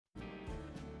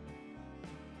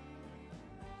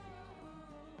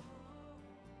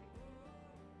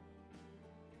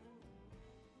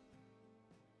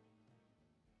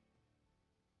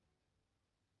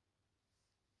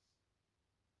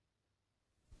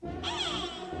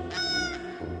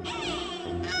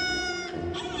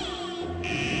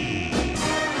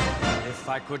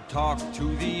I could talk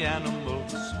to the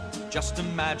animals, just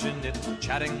imagine it,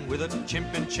 chatting with a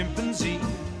chimp and chimpanzee.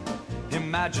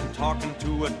 Imagine talking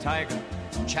to a tiger,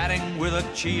 chatting with a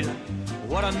cheetah.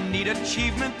 What a neat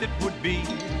achievement it would be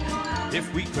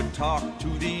if we could talk to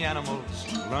the animals,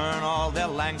 learn all their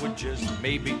languages,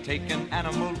 maybe take an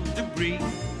animal degree.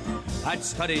 I'd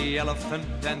study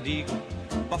elephant and eagle,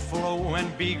 buffalo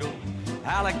and beagle,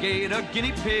 alligator,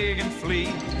 guinea pig and flea.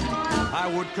 I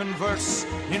would converse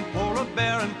in polar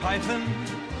bear and python,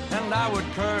 and I would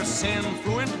curse in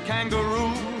fluent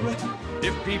kangaroo.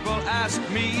 If people ask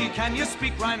me, can you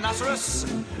speak rhinoceros?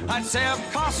 I'd say, of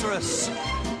course,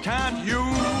 can't you?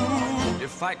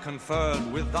 If I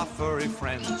conferred with our furry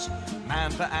friends,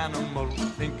 man to animal,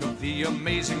 think of the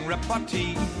amazing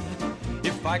repartee.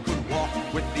 If I could walk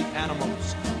with the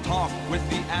animals, talk with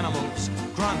the animals,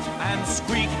 grunt and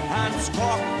squeak and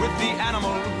squawk with the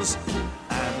animals,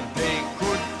 and they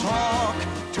could talk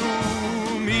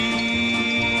to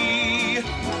me.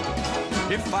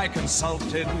 If I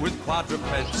consulted with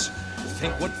quadrupeds,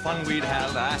 think what fun we'd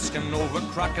have asking over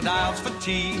crocodiles for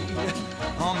tea.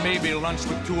 Or maybe lunch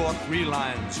with 2 or 3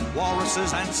 lions,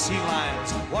 walruses and sea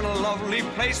lions. What a lovely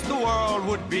place the world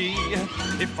would be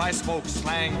if I spoke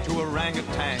slang to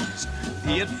orangutans.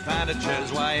 The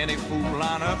advantages, why, any fool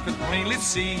on earth could plainly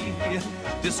see.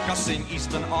 Discussing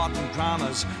Eastern art and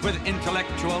dramas with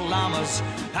intellectual llamas,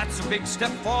 that's a big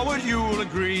step forward, you'll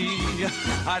agree.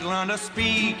 I'd learn to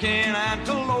speak in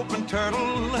antelope and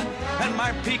turtle, and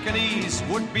my Pekingese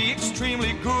would be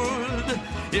extremely good.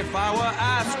 If I were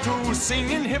asked to sing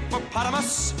in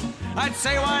hippopotamus, I'd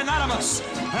say why-not-amus,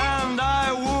 and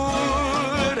I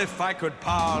would. If I could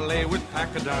parlay with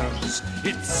pachyderms,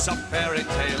 it's a fairy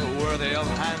tale worthy of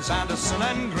Hans Andersen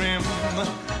and Grimm.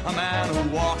 A man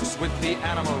who walks with the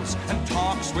animals and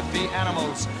talks with the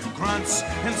animals, grunts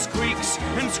and squeaks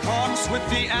and squawks with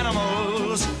the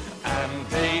animals, and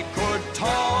they could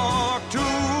talk to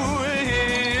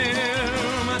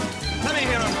him. Let me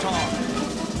hear him talk.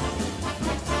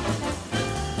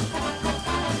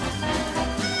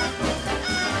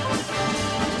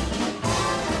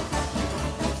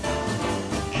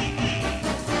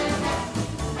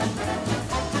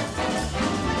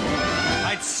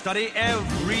 Study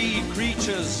every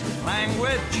creature's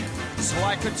language so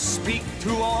I could speak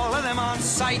to all of them on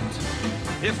sight.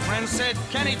 If friends said,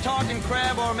 can he talk in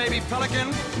crab or maybe pelican?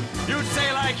 You'd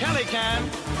say like hell he can,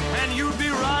 and you'd be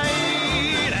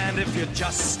right. And if you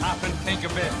just stop and think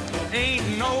of it, ain't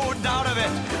no doubt of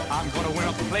it, I'm gonna win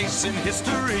a place in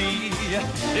history.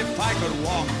 If I could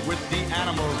walk with the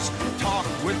animals, talk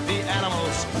with the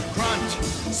animals, grunt,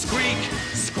 squeak,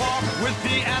 squawk with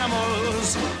the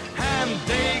animals, and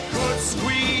they